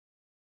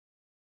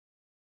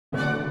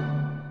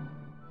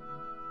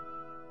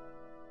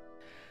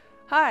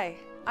Hi,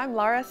 I'm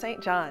Lara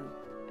St.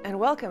 and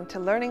welcome to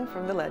Learning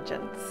from the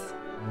Legends.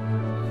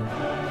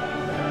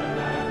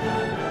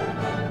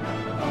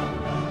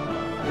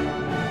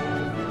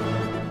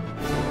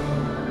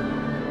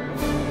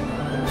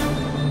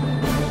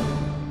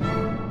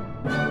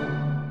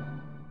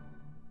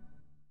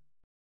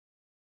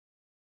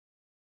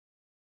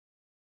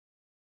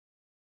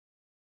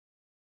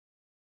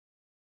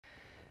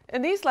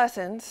 In these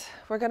lessons,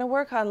 we're going to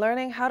work on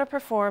learning how to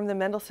perform the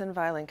Mendelssohn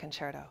Violin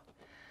Concerto.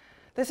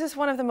 This is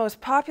one of the most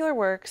popular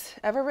works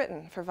ever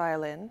written for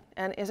violin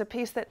and is a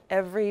piece that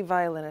every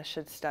violinist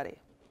should study.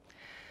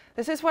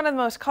 This is one of the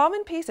most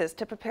common pieces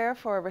to prepare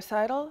for a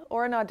recital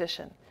or an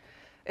audition.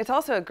 It's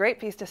also a great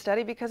piece to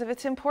study because of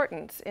its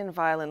importance in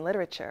violin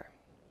literature.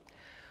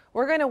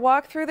 We're going to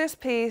walk through this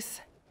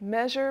piece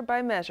measure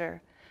by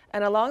measure,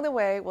 and along the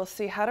way we'll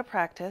see how to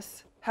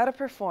practice, how to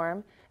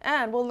perform,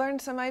 and we'll learn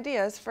some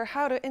ideas for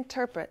how to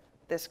interpret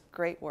this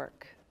great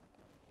work.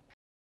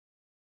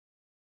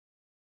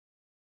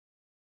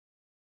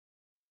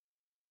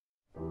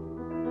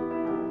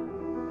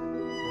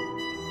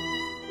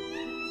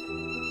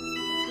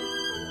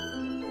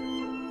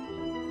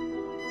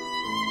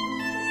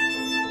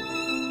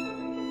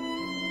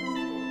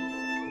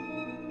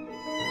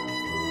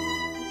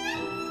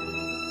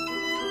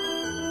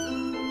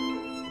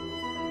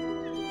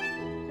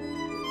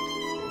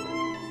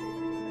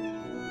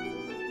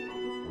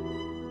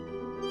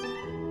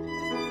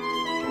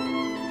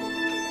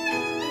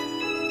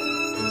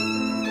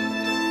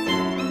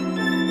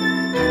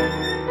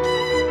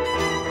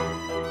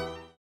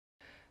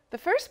 The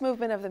first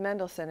movement of the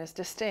Mendelssohn is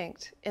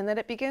distinct in that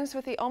it begins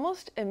with the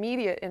almost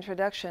immediate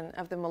introduction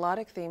of the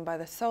melodic theme by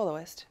the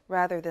soloist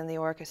rather than the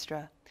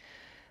orchestra.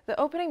 The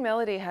opening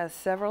melody has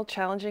several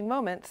challenging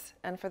moments,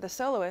 and for the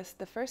soloist,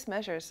 the first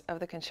measures of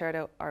the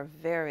concerto are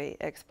very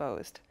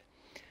exposed.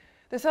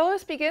 The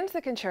soloist begins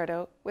the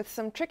concerto with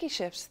some tricky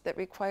shifts that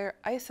require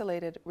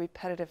isolated,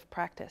 repetitive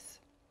practice.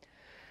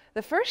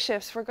 The first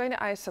shifts we're going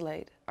to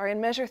isolate are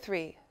in measure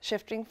 3,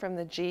 shifting from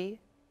the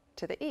G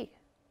to the E.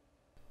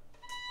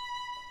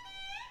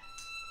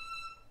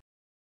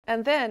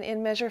 And then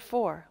in measure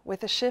 4,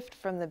 with a shift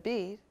from the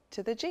B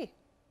to the G.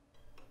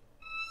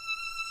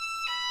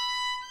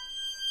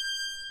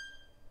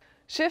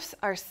 Shifts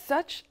are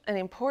such an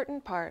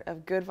important part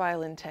of good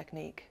violin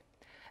technique,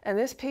 and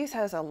this piece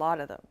has a lot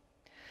of them.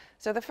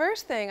 So the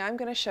first thing I'm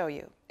going to show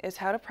you is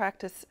how to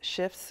practice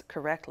shifts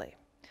correctly.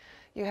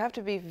 You have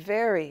to be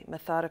very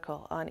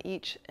methodical on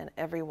each and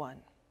every one.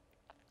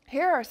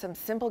 Here are some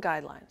simple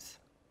guidelines.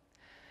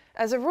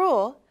 As a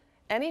rule,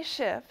 any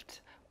shift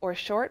or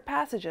short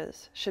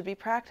passages should be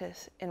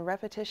practiced in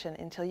repetition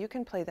until you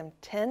can play them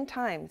 10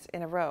 times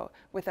in a row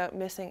without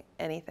missing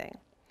anything.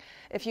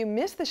 If you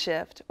miss the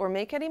shift or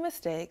make any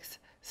mistakes,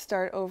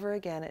 start over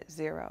again at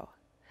 0.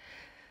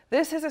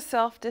 This is a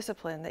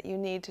self-discipline that you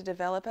need to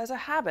develop as a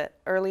habit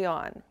early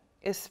on,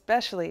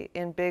 especially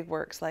in big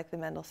works like the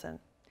Mendelssohn.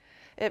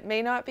 It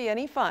may not be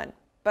any fun,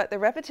 but the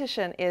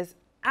repetition is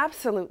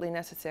absolutely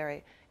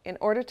necessary in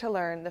order to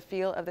learn the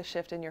feel of the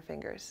shift in your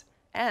fingers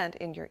and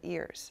in your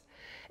ears.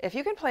 If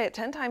you can play it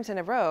 10 times in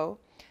a row,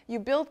 you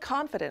build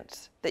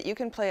confidence that you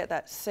can play it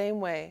that same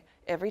way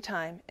every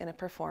time in a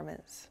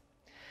performance.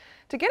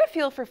 To get a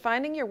feel for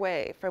finding your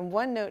way from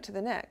one note to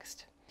the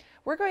next,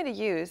 we're going to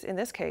use, in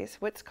this case,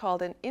 what's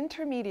called an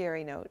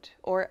intermediary note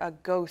or a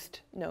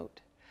ghost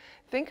note.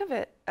 Think of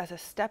it as a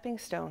stepping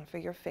stone for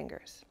your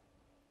fingers.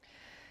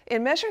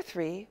 In measure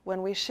 3,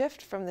 when we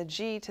shift from the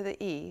G to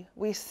the E,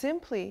 we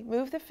simply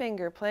move the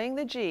finger playing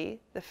the G,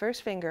 the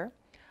first finger,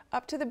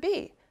 up to the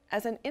B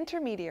as an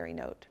intermediary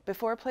note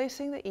before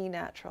placing the E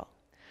natural.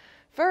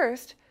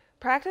 First,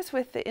 practice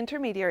with the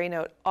intermediary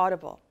note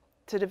audible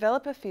to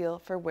develop a feel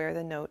for where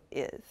the note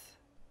is.